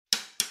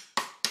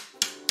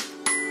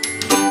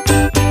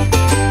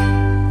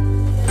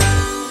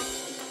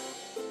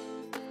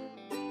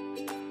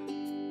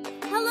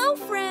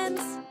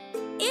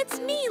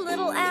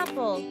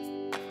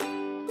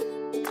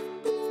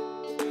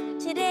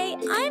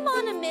I'm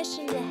on a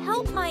mission to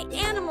help my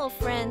animal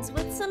friends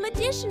with some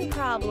addition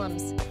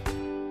problems.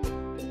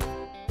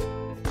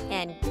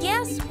 And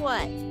guess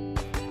what?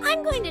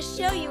 I'm going to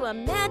show you a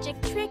magic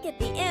trick at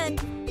the end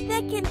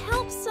that can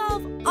help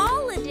solve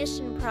all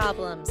addition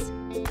problems.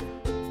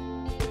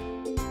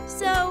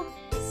 So,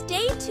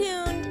 stay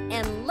tuned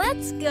and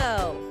let's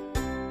go!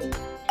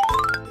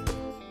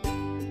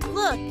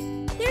 Look,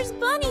 there's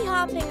Bunny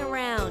hopping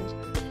around.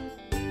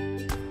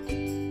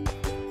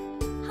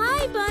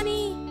 Hi,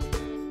 Bunny.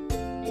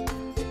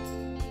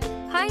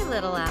 Hi,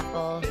 Little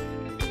Apple.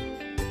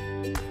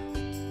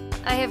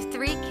 I have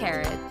 3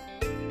 carrots,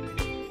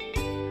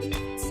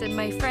 and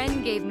my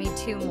friend gave me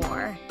 2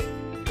 more.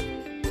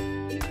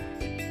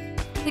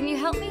 Can you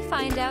help me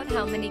find out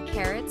how many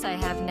carrots I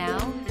have now?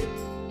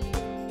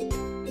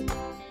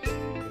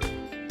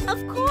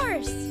 Of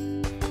course!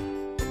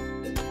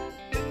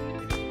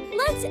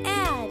 Let's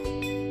add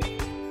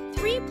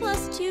 3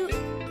 plus 2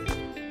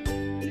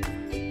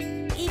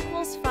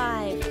 equals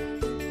 5.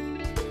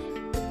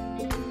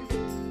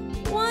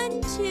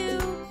 1, 2,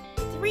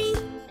 3,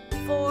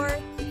 4,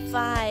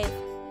 5.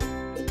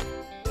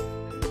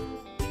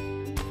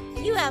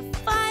 You have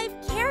 5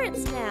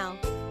 carrots now.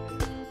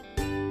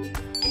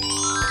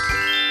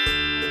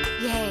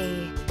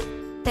 Yay!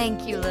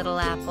 Thank you, Little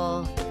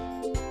Apple.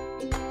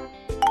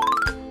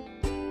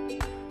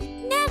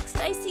 Next,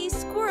 I see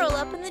Squirrel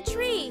up in the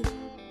tree.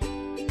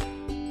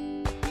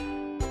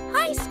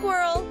 Hi,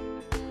 Squirrel.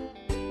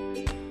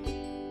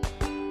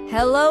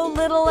 Hello,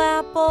 Little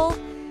Apple.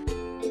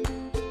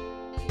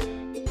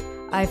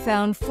 I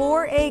found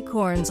 4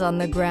 acorns on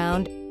the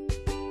ground,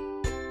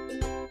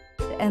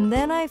 and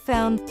then I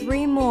found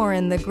 3 more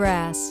in the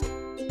grass.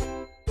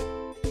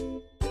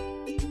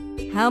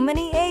 How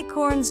many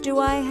acorns do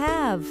I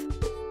have?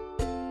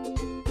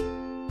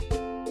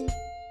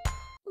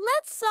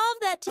 Let's solve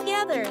that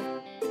together.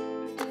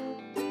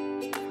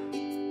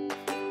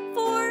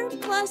 4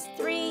 plus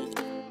 3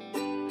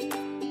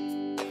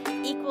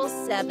 equals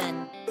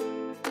 7.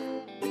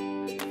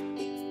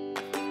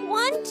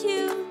 1,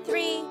 2,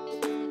 3,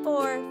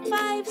 4,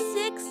 5,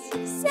 6,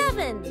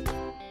 7.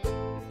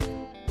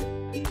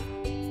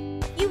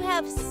 You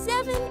have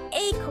 7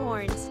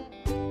 acorns.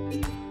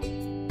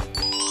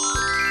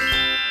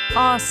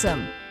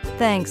 Awesome.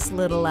 Thanks,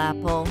 Little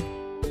Apple.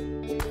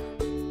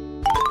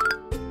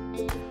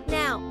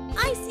 Now,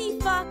 I see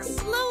Fox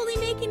slowly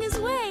making his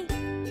way.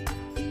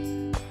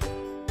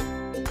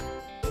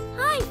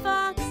 Hi,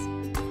 Fox.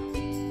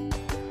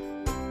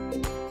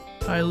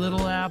 Hi,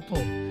 Little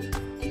Apple.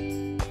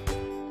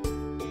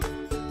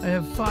 I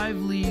have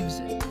 5 leaves,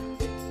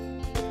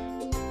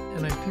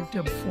 and I picked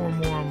up 4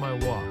 more on my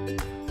walk.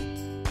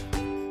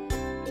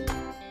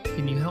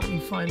 Can you help me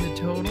find the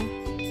total?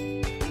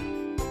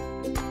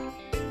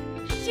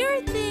 Sure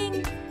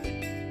thing.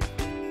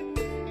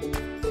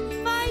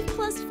 5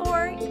 plus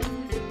 4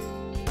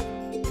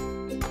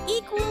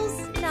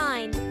 equals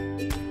 9.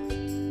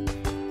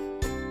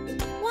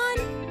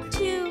 1,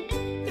 2,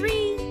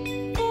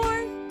 3,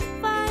 4,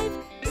 5,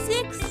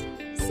 6,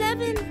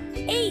 7,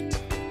 8,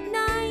 9.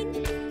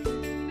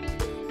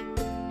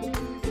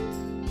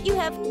 You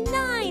have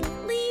 9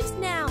 leaves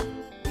now.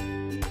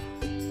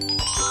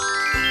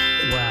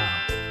 Wow,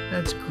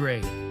 that's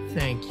great.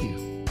 Thank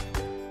you.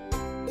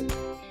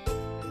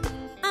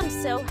 I'm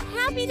so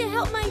happy to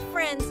help my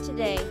friends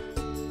today.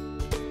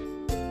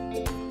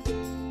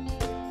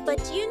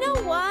 But do you know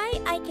why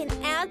I can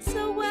add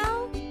so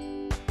well?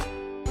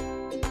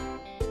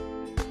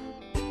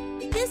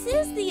 This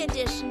is the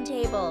addition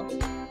table.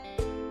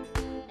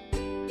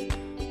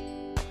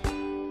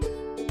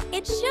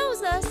 It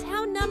shows us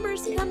how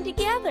numbers come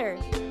together.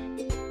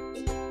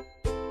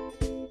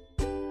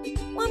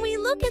 When we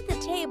look at the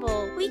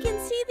table, we can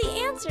see the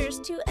answers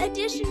to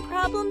addition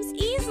problems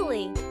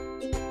easily.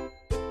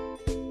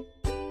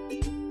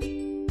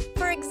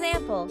 For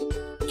example,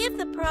 if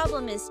the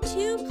problem is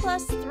 2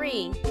 plus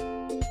 3,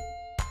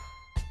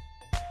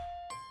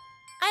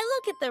 I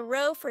look at the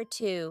row for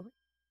 2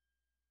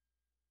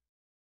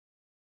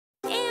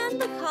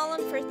 and the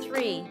column for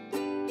 3.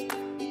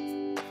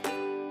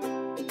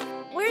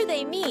 Where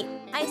they meet,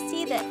 I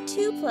see that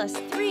 2 plus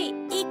 3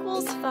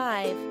 equals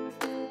 5.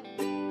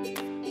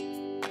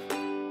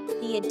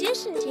 The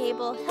addition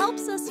table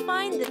helps us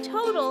find the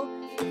total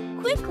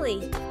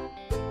quickly.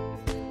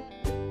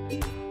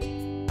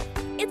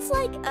 It's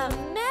like a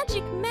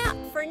magic map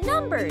for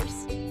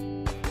numbers.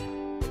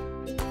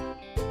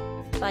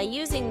 By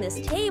using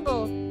this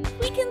table,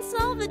 we can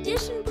solve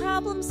addition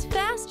problems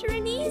faster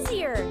and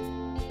easier.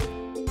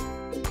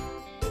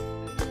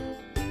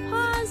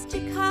 Pause to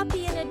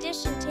copy an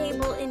addition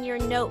table in your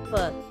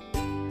notebook.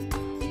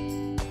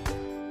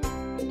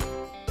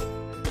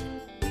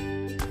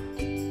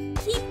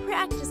 Keep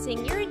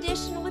practicing your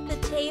addition with the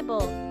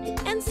table,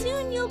 and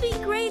soon you'll be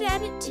great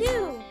at it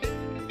too.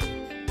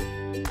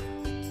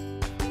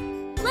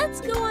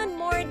 Let's go on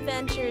more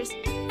adventures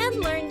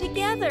and learn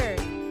together.